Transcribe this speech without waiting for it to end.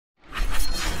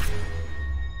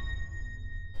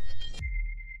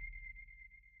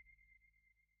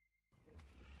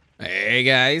Hey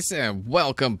guys, and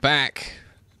welcome back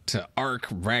to ARK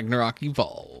Ragnarok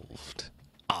Evolved.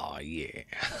 Aw, yeah.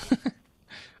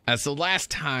 So last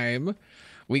time,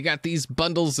 we got these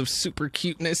bundles of super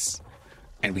cuteness,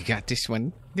 and we got this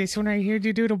one right here,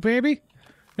 the little baby,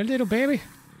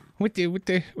 with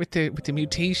the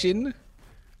mutation,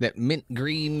 that mint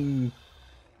green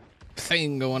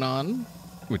thing going on,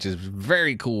 which is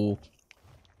very cool.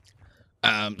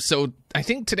 So I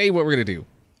think today what we're gonna do,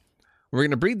 we're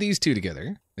gonna breed these two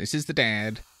together. This is the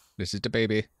dad, this is the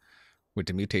baby with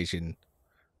the mutation.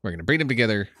 We're gonna breed them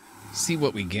together, see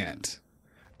what we get.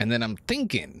 And then I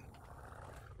think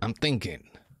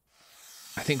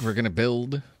we're gonna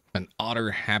build an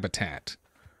otter habitat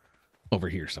over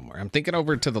here somewhere. I'm thinking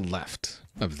over to the left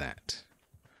of that.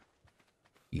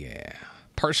 Yeah.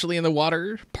 Partially in the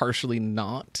water, partially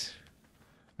not.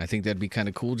 I think that'd be kind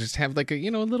of cool. Just have like a,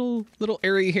 little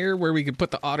area here where we could put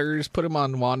the otters, put them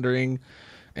on wandering,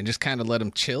 and just kind of let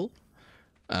them chill.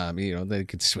 They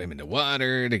could swim in the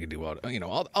water. They could do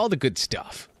all the good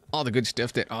stuff. All the good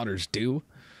stuff that otters do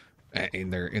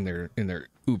in their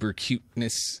uber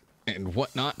cuteness and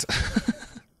whatnot.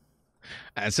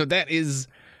 So that is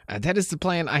the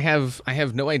plan. I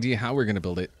have no idea how we're gonna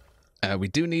build it. We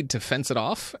do need to fence it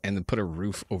off and then put a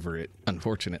roof over it,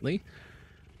 unfortunately.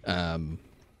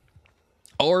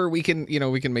 Or we can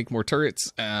make more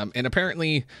turrets. And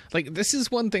apparently, like, this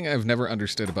is one thing I've never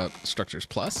understood about Structures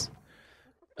Plus.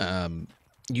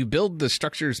 You build the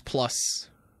Structures Plus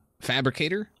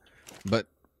fabricator, but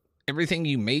everything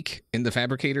you make in the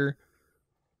fabricator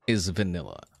is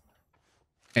vanilla.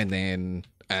 And then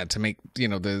to make,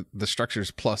 the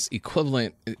Structures Plus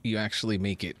equivalent, you actually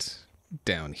make it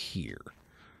down here.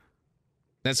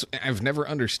 I've never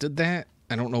understood that.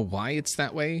 I don't know why it's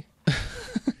that way.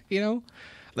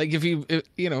 Like if you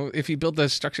build the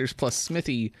Structures Plus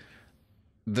Smithy,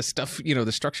 the stuff,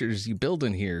 the structures you build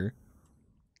in here.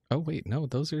 Oh wait, no,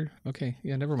 those are okay.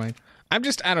 Yeah, never mind. I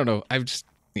don't know.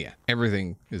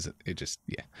 Everything is,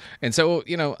 yeah. And so,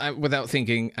 without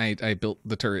thinking, I built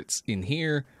the turrets in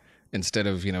here instead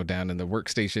of, down in the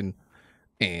workstation,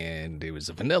 and it was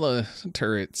a vanilla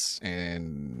turrets,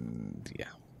 and yeah.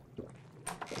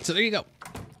 So there you go.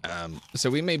 So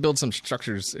we may build some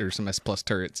structures or some S plus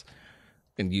turrets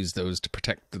and use those to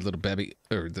protect the little baby,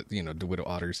 or the widow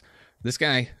otters. This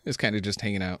guy is kind of just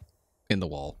hanging out in the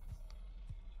wall,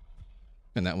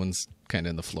 and that one's kind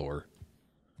of in the floor.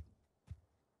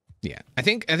 Yeah, I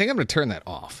think I'm gonna turn that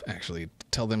off. Actually,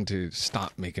 tell them to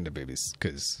stop making the babies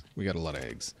because we got a lot of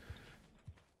eggs.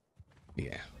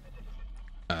 Yeah.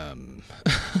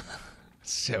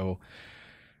 So.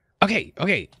 Okay.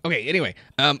 Anyway,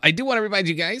 I do want to remind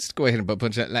you guys to go ahead and butt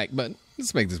punch that like button.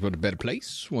 Let's make this world a better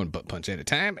place, one butt punch at a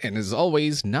time. And as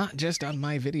always, not just on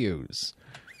my videos.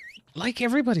 Like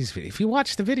everybody's video. If you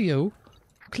watch the video,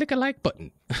 click a like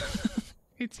button.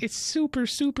 It's super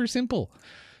simple.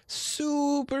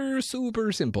 Super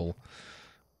simple.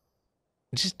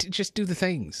 Just do the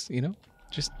things,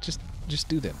 Just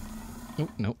do them. Oh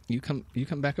no, you come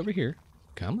back over here.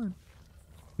 Come on.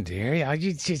 There you are.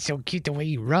 You're just so cute the way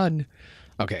you run.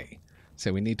 Okay,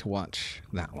 so we need to watch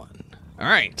that one. All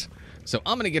right, so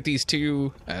I'm gonna get these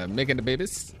two making the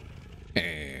babies,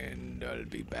 and I'll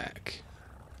be back.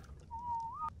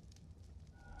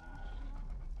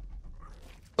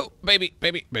 Oh, baby.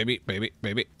 Baby,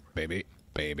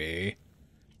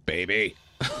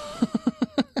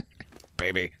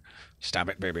 stop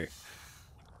it, baby.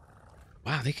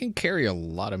 Wow, they can carry a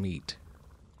lot of meat.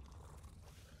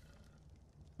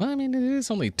 Well, I mean, it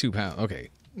is only 2 pounds. Okay,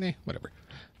 whatever.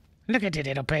 Look at the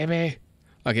little baby.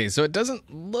 Okay, so it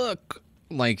doesn't look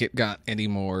like it got any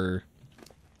more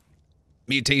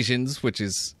mutations, which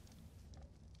is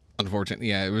unfortunate.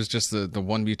 Yeah, it was just the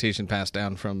one mutation passed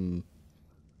down from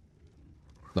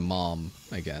the mom,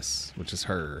 I guess, which is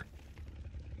her.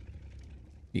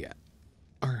 Yeah.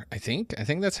 Or I think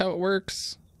that's how it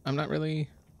works. I'm not really...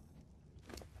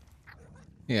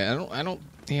 Yeah, I don't,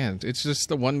 yeah, it's just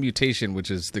the one mutation,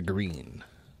 which is the green.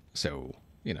 So,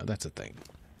 that's a thing.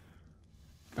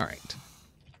 All right.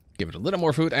 Give it a little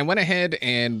more food. I went ahead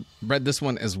and bred this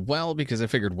one as well because I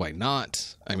figured why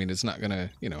not? I mean, it's not gonna,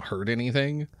 hurt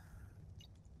anything.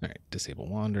 All right, disable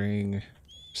wandering.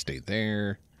 Stay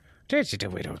there. There's the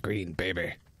widow green,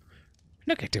 baby.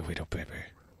 Look at the widow baby.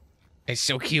 It's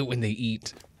so cute when they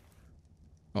eat.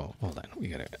 Oh, hold on. We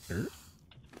gotta...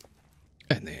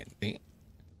 And then...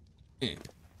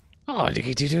 Oh, look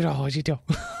at you do. Oh, you do.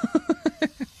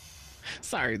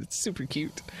 Sorry, that's super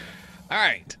cute. All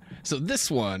right, so this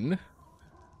one,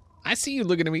 I see you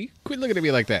looking at me. Quit looking at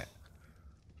me like that.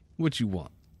 What you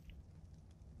want?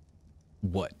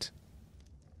 What?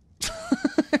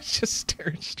 Just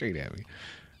staring straight at me.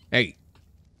 Hey,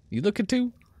 you looking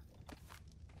too?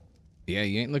 Yeah,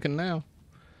 you ain't looking now. All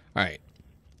right.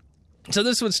 So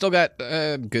this one's still got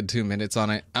a good 2 minutes on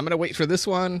it. I'm going to wait for this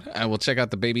one. We'll check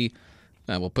out the baby.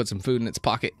 We'll put some food in its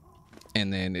pocket.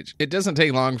 And then it doesn't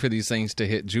take long for these things to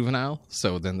hit juvenile.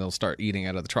 So then they'll start eating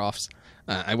out of the troughs.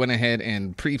 I went ahead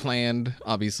and pre-planned,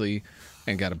 obviously,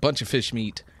 and got a bunch of fish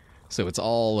meat. So it's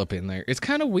all up in there. It's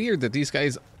kind of weird that these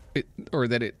guys, it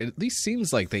at least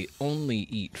seems like they only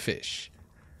eat fish.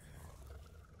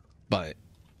 But,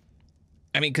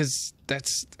 I mean, because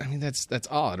that's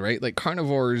odd, right? Like,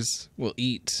 carnivores will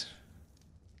eat,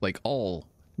 like, all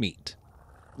meat.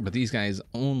 But these guys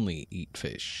only eat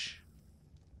fish.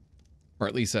 Or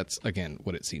at least that's, again,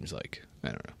 what it seems like. I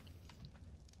don't know.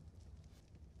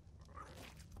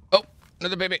 Oh,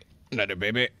 another baby. Another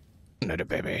baby. Another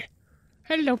baby.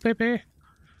 Hello, baby.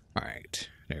 All right,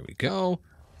 there we go.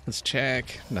 Let's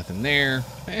check. Nothing there.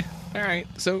 All right,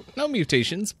 so no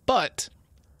mutations, but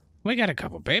we got a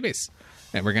couple babies.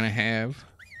 And we're going to have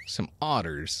some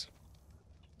otters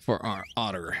for our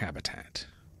otter habitat.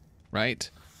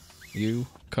 Right? You,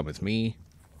 come with me.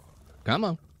 Come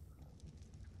on.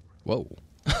 Whoa.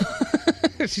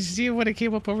 Did you see when it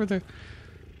came up over the...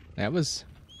 That was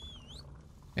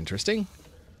interesting.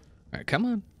 All right, come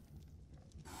on.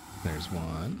 There's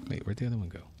one. Wait, where'd the other one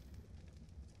go?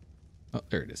 Oh,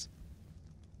 there it is.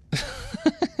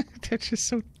 That's just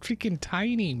so freaking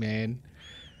tiny, man.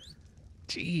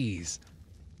 Jeez.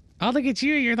 Oh, look at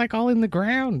you. You're like all in the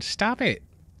ground. Stop it.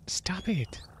 Stop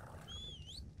it.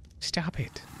 Stop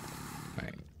it. All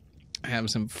right. I have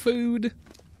some food.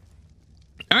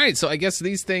 All right, so I guess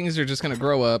these things are just going to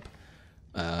grow up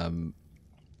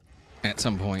at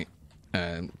some point.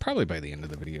 Probably by the end of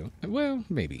the video. Well,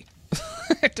 maybe.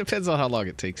 It depends on how long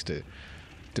it takes to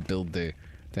build the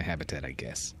habitat, I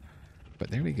guess. But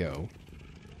there we go.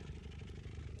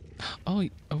 Oh,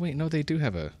 wait, no, they do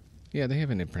have a... Yeah, they have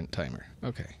an imprint timer.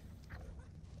 Okay.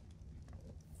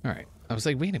 All right. I was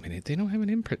like, wait a minute, they don't have an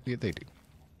imprint. Yeah, they do.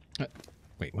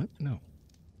 Wait, what? No.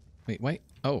 Wait, wait.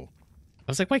 Oh.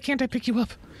 I was like, why can't I pick you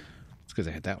up? It's because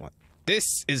I had that one.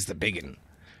 This is the biggin.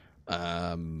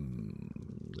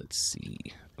 Let's see.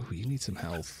 Oh, you need some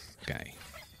health, guy.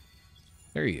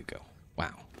 There you go.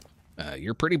 Wow.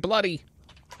 You're pretty bloody.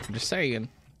 I'm just saying.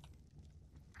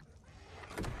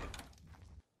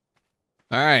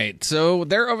 All right, so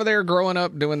they're over there growing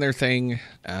up, doing their thing,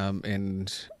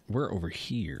 and we're over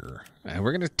here.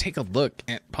 We're going to take a look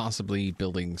at possibly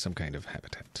building some kind of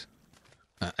habitat.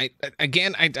 I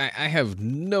have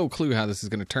no clue how this is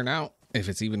going to turn out, if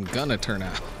it's even going to turn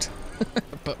out,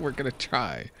 but we're going to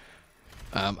try.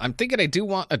 I'm thinking I do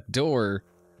want a door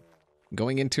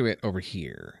going into it over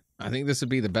here. I think this would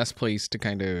be the best place to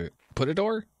kind of put a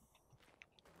door.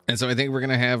 And so I think we're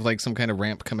going to have like some kind of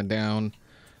ramp coming down.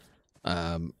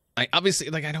 I obviously,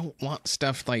 like, I don't want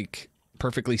stuff like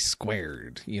perfectly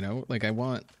squared, you know, like I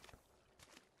want,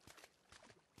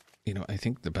 you know, I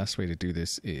think the best way to do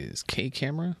this is K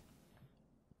camera.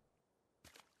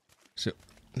 So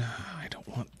no, I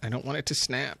don't want it to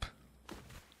snap.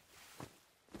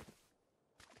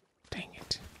 Dang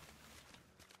it.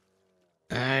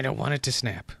 I don't want it to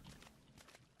snap.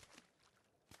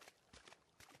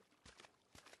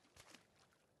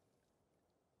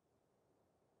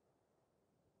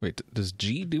 Wait, does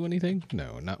G do anything?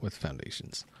 No, not with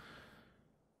foundations.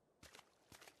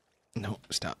 No,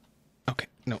 stop. Okay,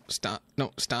 no, stop.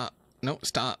 No, stop. No,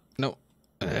 stop. No.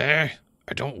 I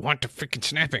don't want the freaking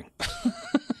snapping.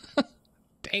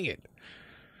 Dang it.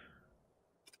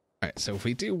 All right, so if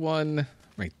we do one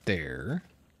right there.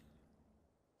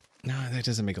 No, that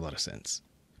doesn't make a lot of sense.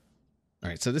 All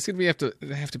right, so this is going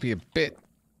to have to be a bit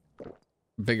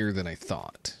bigger than I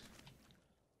thought.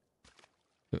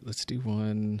 But let's do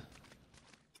one.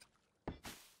 What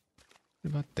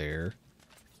about there?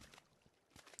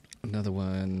 Another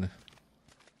one.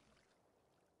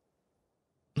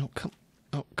 No, come.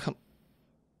 Oh, come.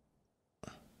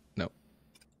 No.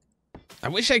 I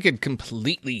wish I could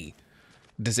completely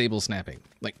disable snapping.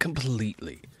 Like,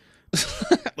 completely.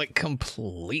 Like,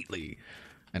 completely.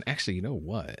 And actually, you know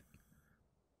what?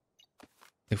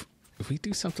 If we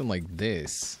do something like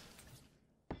this...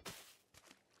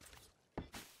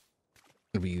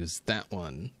 we use that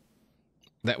one.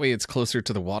 That way it's closer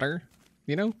to the water,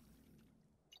 you know?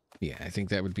 Yeah, I think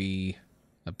that would be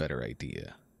a better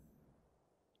idea.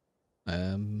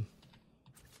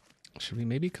 Should we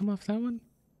maybe come off that one?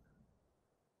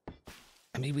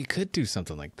 I mean, we could do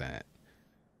something like that.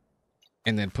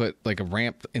 And then put like a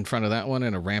ramp in front of that one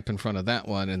and a ramp in front of that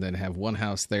one and then have one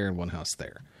house there and one house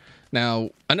there. Now,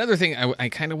 another thing I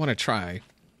kind of want to try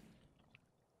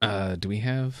Do we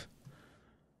have?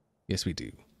 Yes, we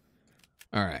do.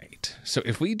 All right. So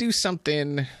if we do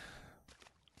something...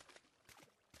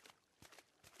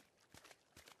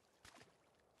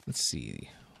 Let's see.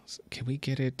 Can we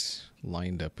get it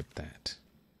lined up with that?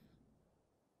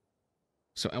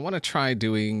 So I want to try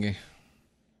doing...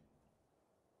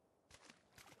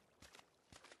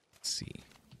 Let's see.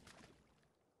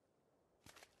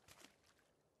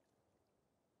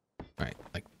 All right,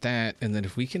 like that. And then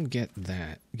if we can get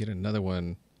that, get another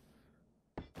one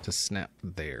to snap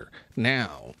there.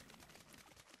 Now,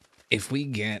 if we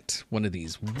get one of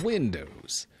these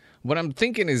windows, what I'm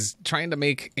thinking is trying to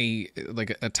make a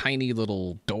tiny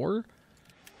little door.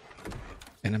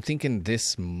 And I'm thinking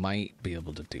this might be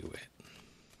able to do it.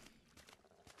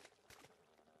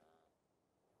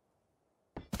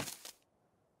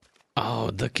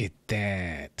 Oh, look at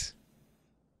that.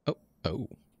 Oh.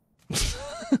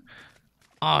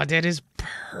 Oh, that is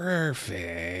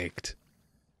perfect.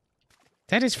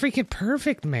 That is freaking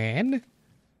perfect, man.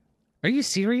 Are you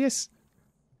serious?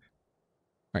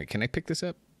 All right, can I pick this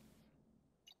up?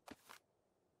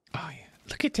 Oh, yeah.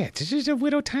 Look at that. This is a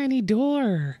little tiny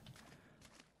door.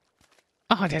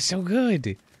 Oh, that's so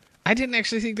good. I didn't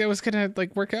actually think that was going to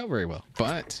like work out very well,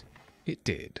 but it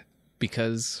did.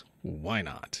 Because why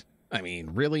not? I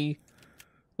mean, really?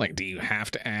 Like, do you have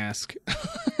to ask?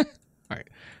 All right,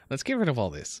 let's get rid of all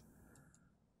this.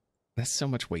 That's so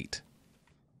much weight.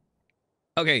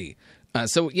 Okay,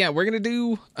 so yeah, we're gonna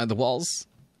do the walls.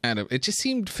 And it just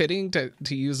seemed fitting to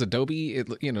use Adobe.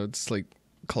 It's like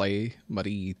clay,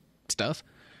 muddy stuff.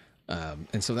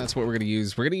 And so that's what we're gonna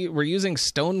use. We're using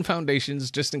stone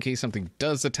foundations just in case something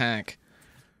does attack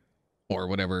or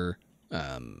whatever.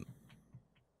 Oh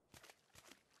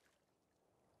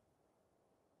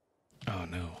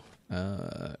no.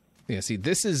 Yeah, see,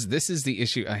 this is the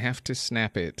issue. I have to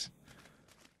snap it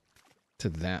to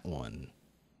that one.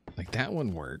 Like, that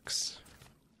one works.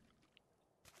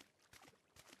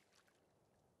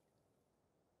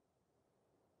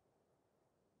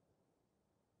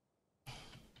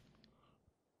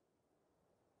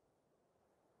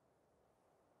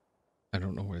 I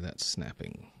don't know where that's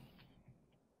snapping.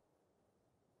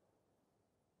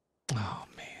 Oh,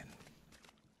 man.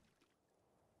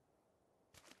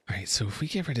 All right, so if we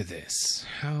get rid of this,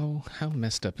 how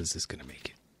messed up is this going to make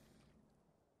it?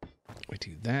 We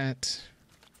do that.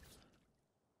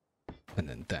 And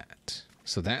then that.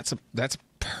 So that's a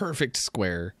perfect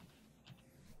square.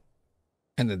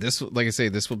 And then this, like I say,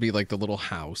 this will be like the little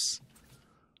house.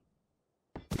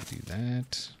 We do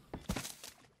that.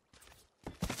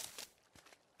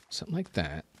 Something like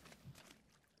that.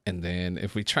 And then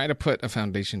if we try to put a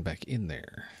foundation back in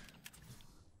there.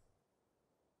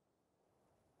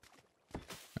 All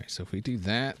right, so if we do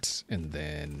that and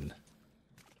then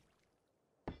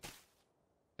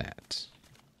that.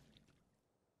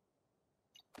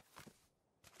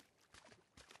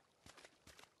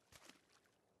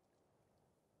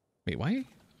 Wait,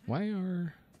 why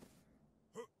are...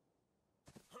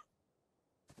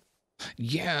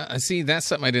 Yeah, see, that's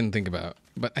something I didn't think about.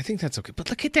 But I think that's okay. But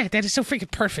look at that. That is so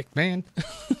freaking perfect, man.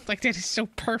 Like, that is so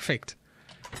perfect.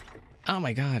 Oh,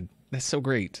 my God. That's so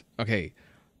great. Okay.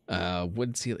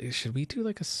 Wood ceiling. Should we do,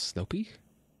 like, a slopey?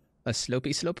 A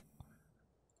slopey slope?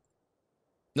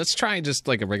 Let's try just,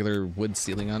 like, a regular wood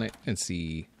ceiling on it and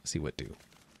see what do.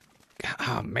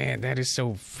 Oh, man. That is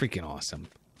so freaking awesome.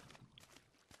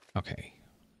 Okay.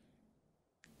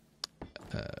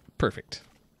 Perfect.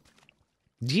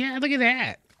 Yeah, look at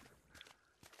that.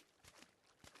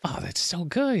 Oh, that's so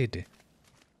good.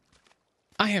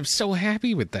 I am so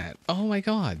happy with that. Oh my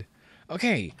God.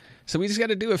 Okay, so we just got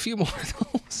to do a few more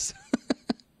of those.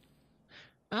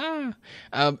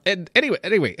 And anyway.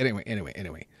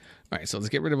 All right, so let's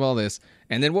get rid of all this.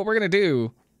 And then what we're going to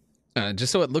do,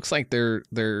 just so it looks like they're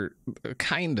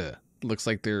kinda looks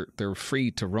like they're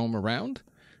free to roam around,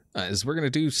 is we're going to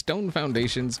do stone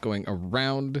foundations going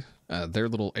around their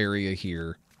little area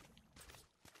here.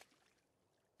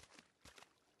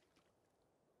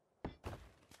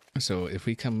 So if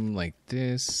we come like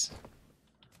this...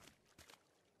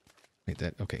 Wait,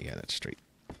 that... Okay, yeah, that's straight.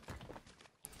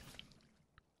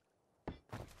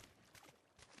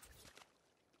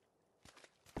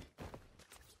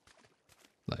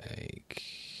 Like...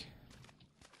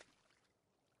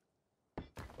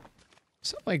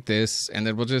 something like this, and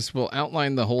then we'll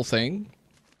outline the whole thing.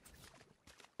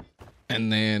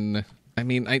 And then, I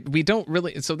mean, we don't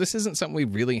really... So this isn't something we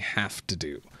really have to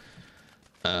do.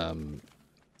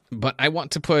 But I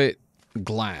want to put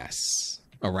glass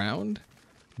around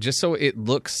just so it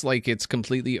looks like it's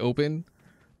completely open,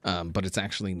 but it's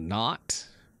actually not.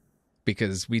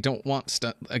 because we don't want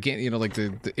stuff, again, you know, like the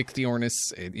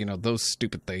Ichthyornis, you know, those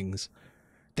stupid things.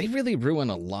 They really ruin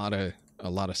a lot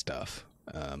of stuff.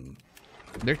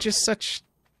 They're just such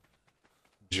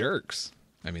jerks.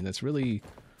 I mean, that's really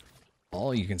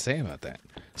all you can say about that.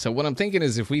 So what I'm thinking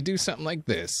is if we do something like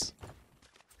this,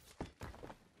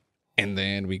 and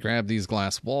then we grab these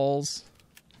glass walls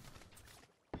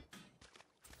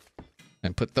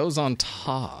and put those on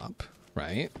top,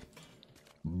 right?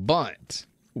 But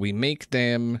we make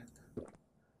them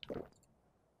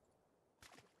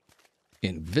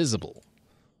invisible.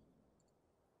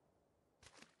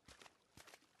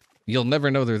 You'll never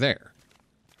know they're there.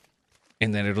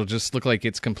 And then it'll just look like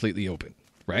it's completely open,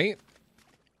 right?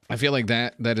 I feel like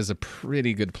that is a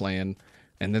pretty good plan.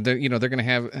 And then they're, you know, they're going to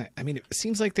have, I mean, it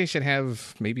seems like they should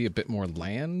have maybe a bit more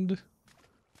land.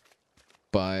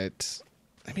 But,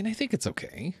 I mean, I think it's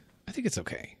okay. I think it's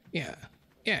okay. Yeah.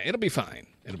 Yeah, it'll be fine.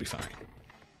 It'll be fine.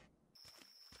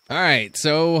 All right,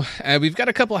 so we've got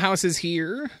a couple houses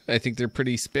here. I think they're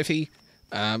pretty spiffy.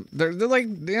 They're like,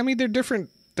 I mean, they're different.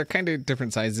 They're kind of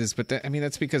different sizes, but I mean,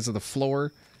 that's because of the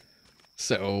floor.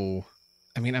 So,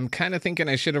 I mean, I'm kind of thinking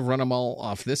I should have run them all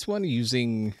off this one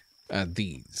using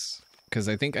these. Because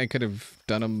I think I could have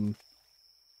done them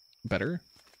better.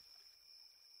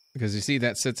 Because you see,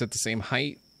 that sits at the same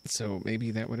height. So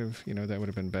maybe that would have, you know, that would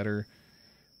have been better.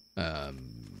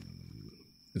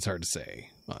 It's hard to say,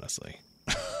 honestly.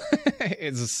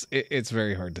 It's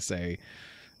very hard to say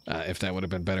if that would have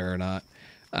been better or not.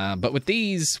 But with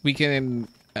these, we can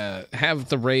have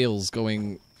the rails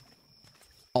going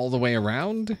all the way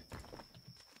around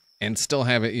and still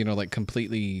have it, you know, like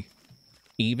completely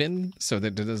even so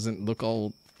that it doesn't look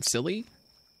all silly.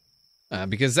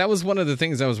 Because that was one of the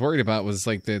things I was worried about was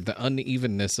like the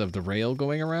unevenness of the rail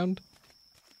going around.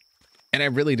 And I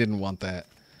really didn't want that.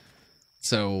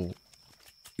 So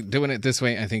doing it this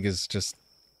way, I think is just...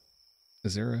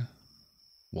 Is there a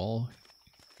wall?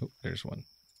 Oh, there's one.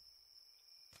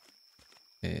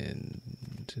 And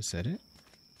is that it?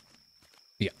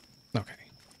 Yeah. Okay.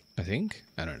 I think.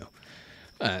 I don't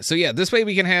know. So yeah, this way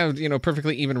we can have, you know,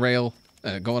 perfectly even rail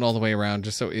going all the way around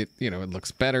just so it, you know, it looks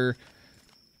better,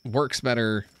 works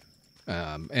better.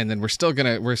 And then we're still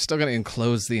gonna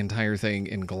enclose the entire thing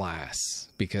in glass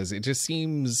because it just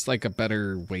seems like a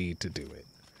better way to do it.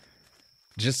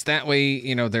 Just that way,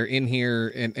 you know, they're in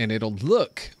here and it'll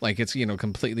look like it's, you know,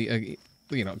 completely,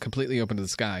 completely open to the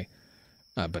sky.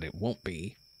 But it won't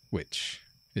be, which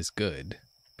is good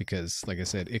because, like I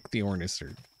said, Ichthyornis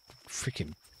are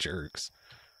freaking jerks.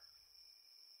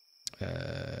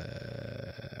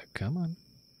 Come on.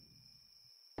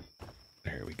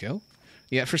 There we go.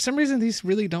 Yeah, for some reason, these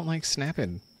really don't like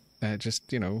snapping.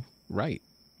 Just, you know, right.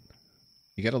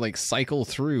 You got to, like, cycle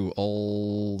through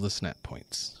all the snap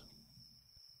points.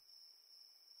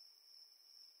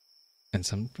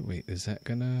 And wait, is that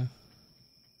gonna,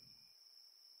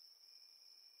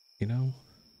 you know,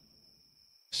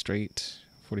 straight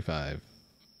 45,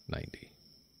 90.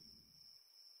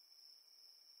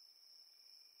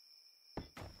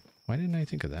 Why didn't I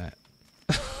think of that?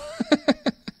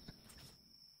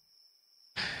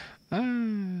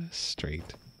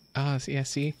 Straight. Yeah,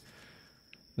 see,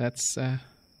 that's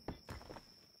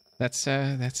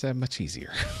much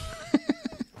easier.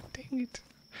 Dang it.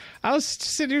 I was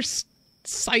sitting here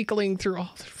cycling through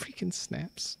all the freaking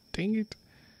snaps. Dang it.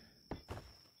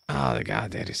 Oh,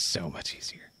 God, that is so much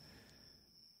easier.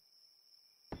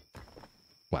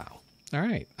 Wow. All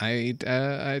right.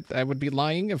 I would be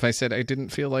lying if I said I didn't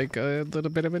feel like a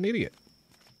little bit of an idiot.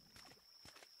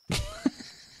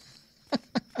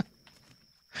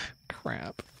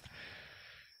 Crap.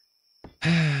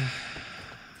 I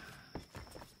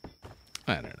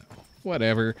don't know.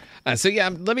 Whatever. So yeah,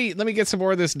 let me get some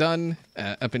more of this done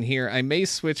up in here. I may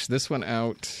switch this one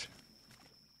out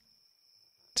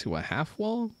to a half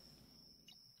wall.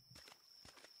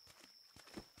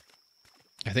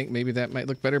 I think maybe that might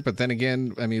look better, but then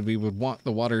again, I mean, we would want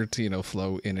the water to, you know,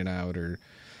 flow in and out or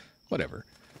whatever.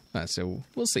 So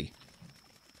we'll see.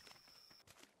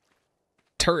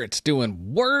 Turret's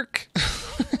doing work.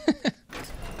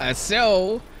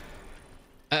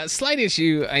 Slight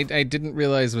issue I didn't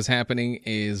realize was happening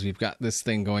is we've got this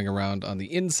thing going around on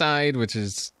the inside, which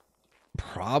is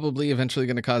probably eventually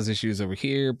going to cause issues over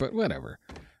here, but whatever.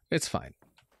 It's fine.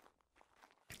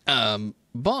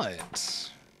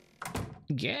 But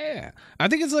yeah, I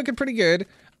think it's looking pretty good.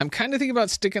 I'm kind of thinking about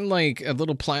sticking like a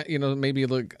little maybe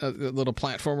like a little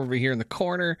platform over here in the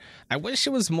corner. I wish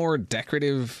it was more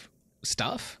decorative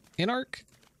stuff in ARK.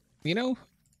 You know,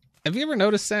 have you ever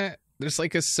noticed that? There's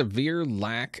like a severe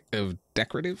lack of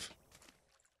decorative,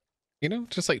 you know,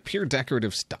 just like pure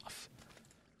decorative stuff.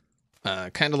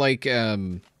 Kind of like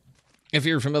if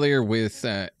you're familiar with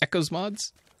Echo's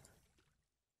mods.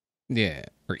 Yeah,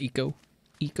 or Eco.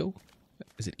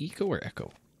 Is it Eco or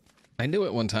Echo? I knew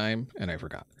it one time and I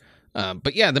forgot.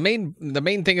 But yeah, the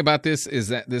main thing about this is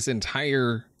that this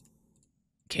entire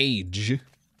cage,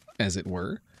 as it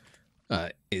were,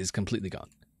 is completely gone.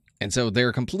 And so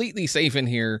they're completely safe in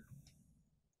here.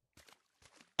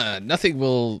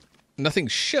 Nothing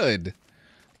should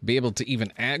be able to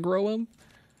even aggro them.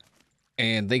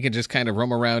 And they can just kind of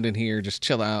roam around in here, just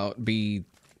chill out, be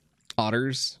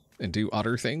otters, and do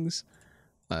otter things.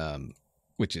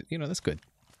 Which is, that's good.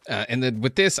 And then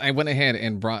with this, I went ahead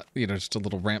and brought, just a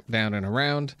little ramp down and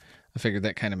around. I figured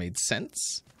that kind of made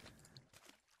sense.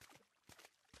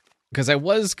 Because I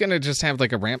was going to just have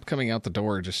like a ramp coming out the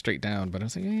door just straight down. But I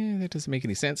was like, that doesn't make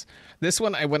any sense. This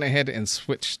one, I went ahead and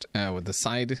switched with the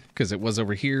side because it was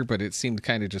over here. But it seemed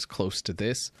kind of just close to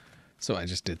this. So I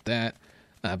just did that.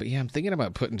 But yeah, I'm thinking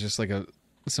about putting just like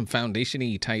some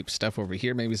foundation-y type stuff over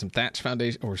here. Maybe some thatch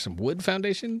foundation or some wood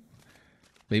foundation.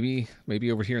 Maybe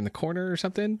over here in the corner or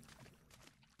something.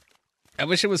 I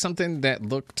wish it was something that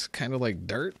looked kind of like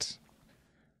dirt.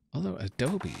 Although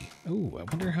Adobe. Oh, I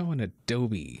wonder how an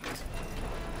Adobe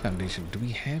foundation. Do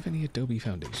we have any Adobe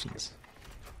foundations?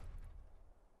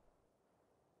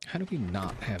 How do we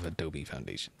not have Adobe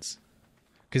foundations?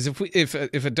 Because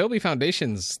if Adobe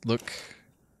foundations look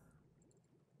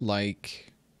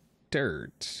like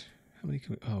dirt, how many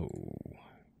can we? Oh.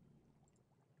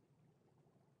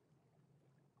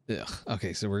 Ugh.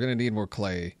 Okay, so we're gonna need more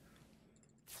clay.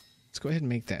 Let's go ahead and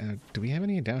make that. Do we have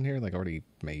any down here like already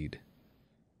made?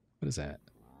 What is that?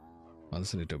 Oh, this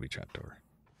is an Adobe trapdoor.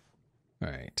 All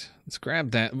right, let's grab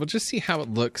that. We'll just see how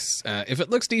it looks. If it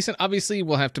looks decent, obviously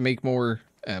we'll have to make more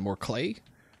clay,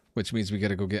 which means we got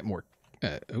to go get more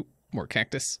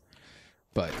cactus.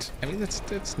 But I mean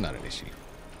that's not an issue.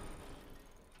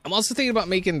 I'm also thinking about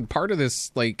making part of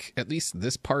this, like at least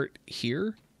this part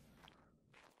here,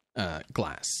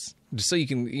 glass, just so you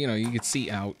can you can see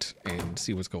out and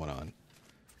see what's going on.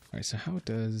 All right, so how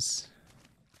does?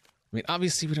 I mean,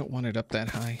 obviously we don't want it up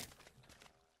that high,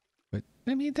 but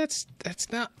I mean that's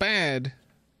not bad.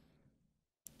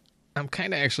 I'm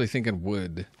kind of actually thinking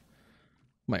wood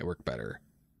might work better.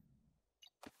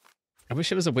 I wish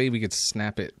there was a way we could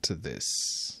snap it to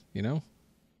this,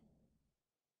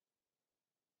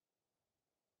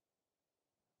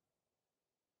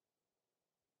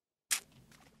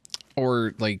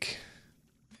 Or like,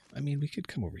 I mean, we could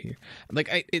come over here.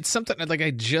 Like it's something like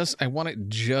I want it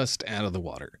just out of the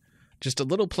water. Just a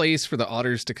little place for the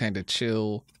otters to kind of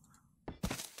chill.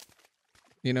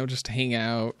 Just hang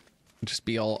out, just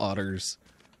be all otters.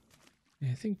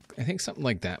 I think something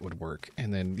like that would work.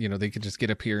 And then, they could just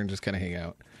get up here and just kind of hang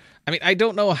out. I mean, I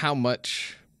don't know how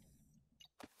much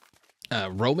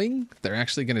roaming they're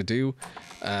actually going to do.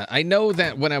 I know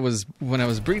that when I was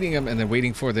breeding them and then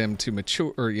waiting for them to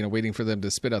mature, or waiting for them to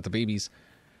spit out the babies,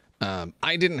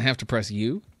 I didn't have to press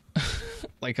U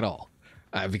like at all,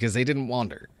 because they didn't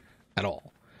wander at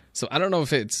all. So I don't know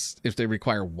if they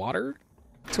require water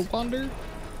to wander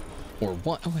or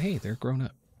what. Oh, hey, they're grown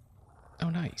up. Oh,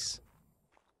 nice.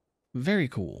 Very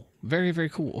cool. Very, very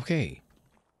cool. Okay.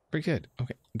 Very good.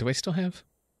 Okay. Do I still have?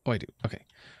 Oh, I do. Okay.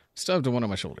 Still have the one on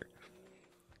my shoulder.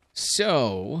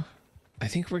 So, I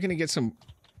think we're going to get some...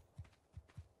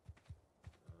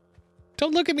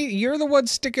 Don't look at me. You're the one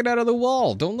sticking out of the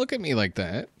wall. Don't look at me like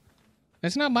that.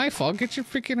 It's not my fault. Get your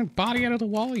freaking body out of the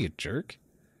wall, you jerk.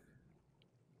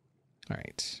 All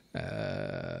right.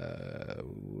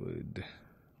 Wood.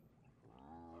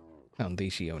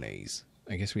 Foundaciones.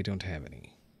 I guess we don't have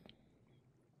any.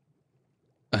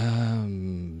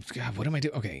 God, what am I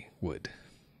doing? Okay, wood.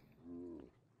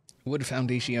 Wood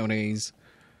foundaciones.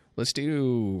 Let's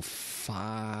do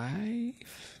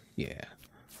 5. Yeah.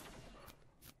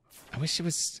 I wish it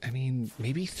was, I mean,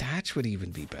 maybe thatch would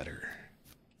even be better.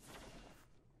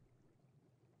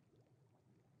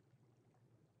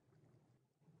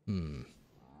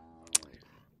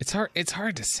 It's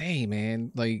hard to say,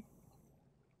 man. Like,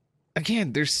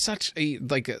 again, there's such a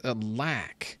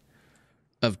lack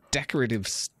of decorative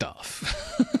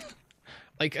stuff.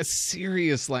 Like a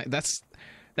serious lack. That's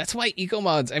why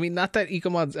ecomods, I mean, not that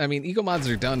ecomods, I mean, ecomods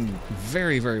are done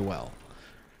very, very well.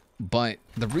 But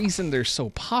the reason they're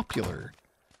so popular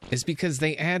is because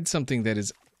they add something that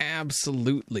is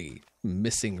absolutely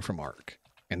missing from ARK,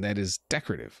 and that is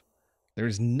decorative.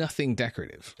 There's nothing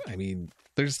decorative. I mean,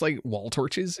 there's like wall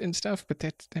torches and stuff, but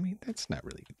that's, I mean, that's not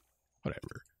really,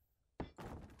 whatever. All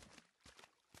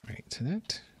right, so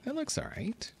that looks all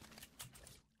right.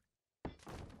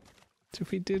 So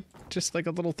if we did just like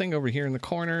a little thing over here in the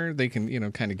corner, they can, you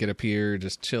know, kind of get up here,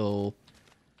 just chill.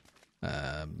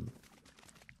 I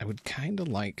would kind of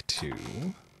like to...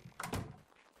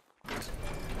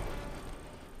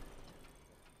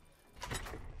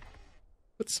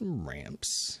 put some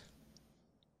ramps.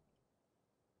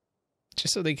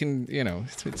 Just so they can, you know,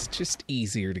 it's just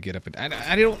easier to get up.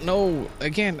 I don't know.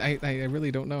 Again, I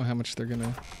really don't know how much they're going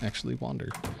to actually wander.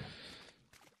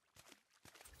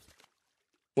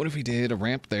 What if we did a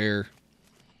ramp there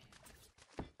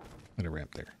and a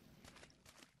ramp there?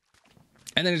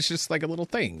 And then it's just like a little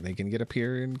thing. They can get up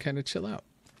here and kind of chill out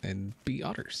and be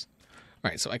otters.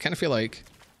 All right, so I kind of feel like...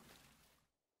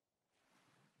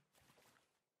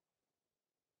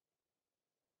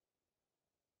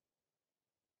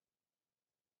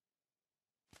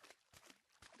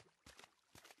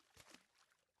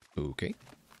 Okay.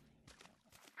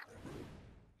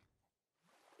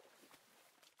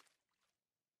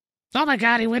 Oh my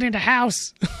god, he went in the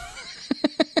house!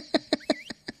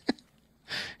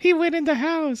 He went in the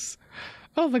house!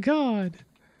 Oh my god!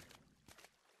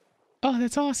 Oh,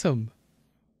 that's awesome!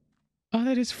 Oh,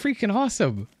 that is freaking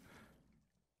awesome!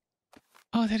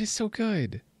 Oh, that is so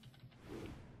good!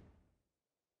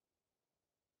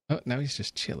 Oh, now he's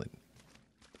just chilling.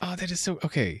 Oh, that is so...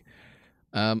 Okay.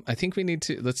 I think we need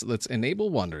to... Let's enable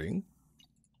wandering.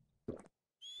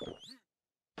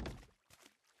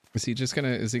 Is he just gonna...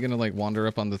 Is he gonna, like, wander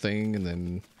up on the thing and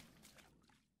then...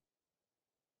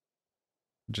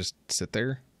 just sit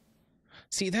there?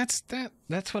 See, that's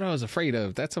what I was afraid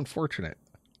of. That's unfortunate.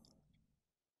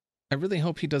 I really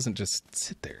hope he doesn't just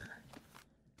sit there.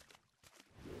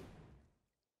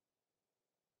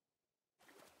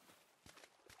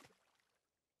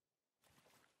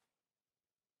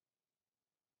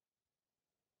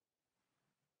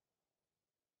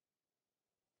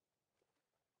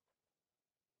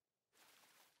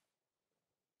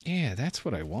 Yeah, that's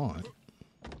what I want.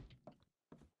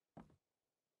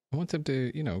 I want them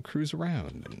to, you know, cruise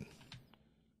around and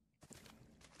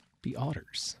be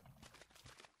otters.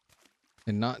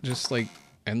 And not just, like,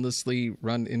 endlessly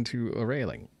run into a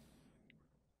railing.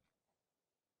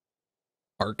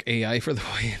 ARK AI for the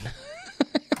win.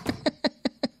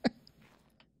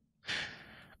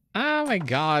 Oh my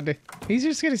god. He's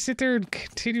just gonna sit there and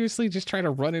continuously just try to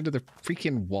run into the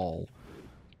freaking wall.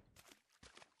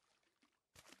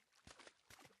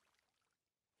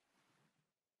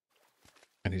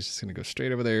 And he's just gonna go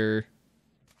straight over there.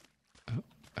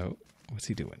 Oh, what's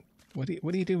he doing? What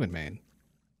are you doing, man?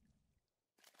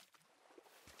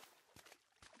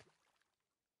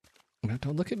 No,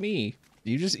 don't look at me.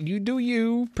 You do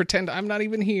you. Pretend I'm not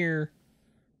even here.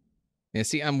 Yeah,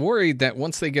 see, I'm worried that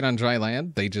once they get on dry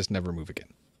land, they just never move again.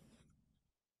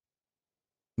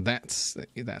 That's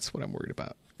what I'm worried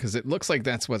about. Because it looks like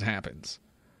that's what happens.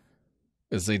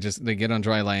 Is they get on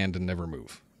dry land and never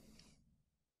move.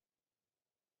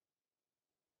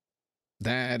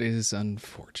 That is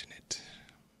unfortunate.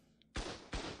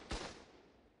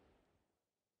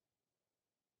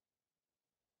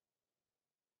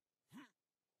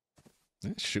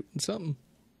 That's shooting something.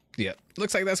 Yeah,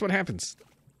 looks like that's what happens.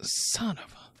 Son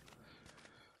of a...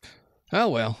 Oh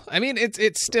well. I mean,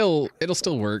 it'll still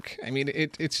work. I mean,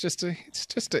 it's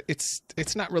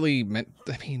not really meant.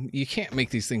 I mean, you can't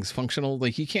make these things functional.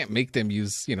 Like, you can't make them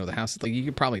use, you know, the house. Like, you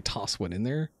could probably toss one in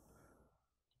there,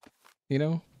 you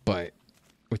know, but.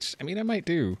 Which, I mean, I might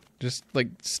do. Just, like,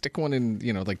 stick one in,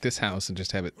 you know, like this house and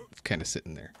just have it kind of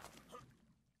sitting there.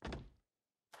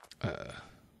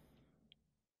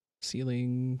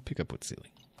 Ceiling. Pick up wood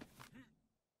ceiling.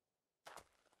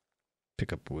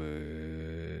 Pick up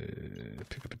wood.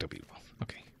 Pick up a W.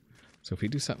 Okay. So if we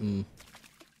do something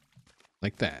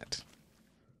like that.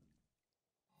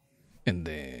 And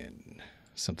then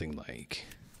something like...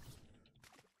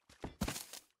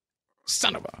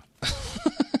 Son of a...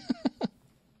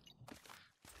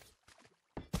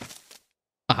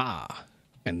 Aha!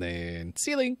 And then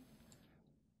ceiling.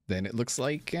 Then it looks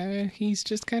like he's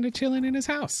just kind of chilling in his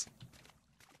house.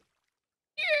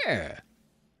 Yeah!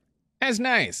 That's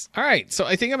nice. Alright, so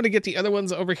I think I'm going to get the other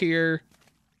ones over here.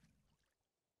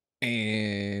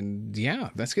 And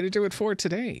yeah, that's going to do it for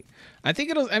today. I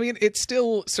think I mean, it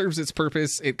still serves its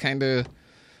purpose. It kind of,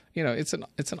 you know, it's an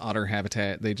otter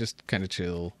habitat. They just kind of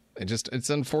chill. It's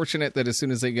unfortunate that as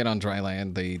soon as they get on dry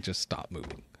land, they just stop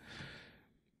moving.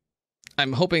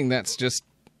 I'm hoping that's just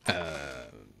a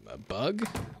bug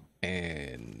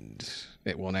and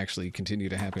it won't actually continue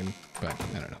to happen, but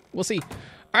I don't know. We'll see.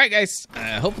 All right, guys.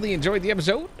 Hopefully you enjoyed the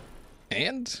episode,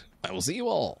 and I will see you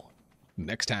all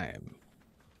next time.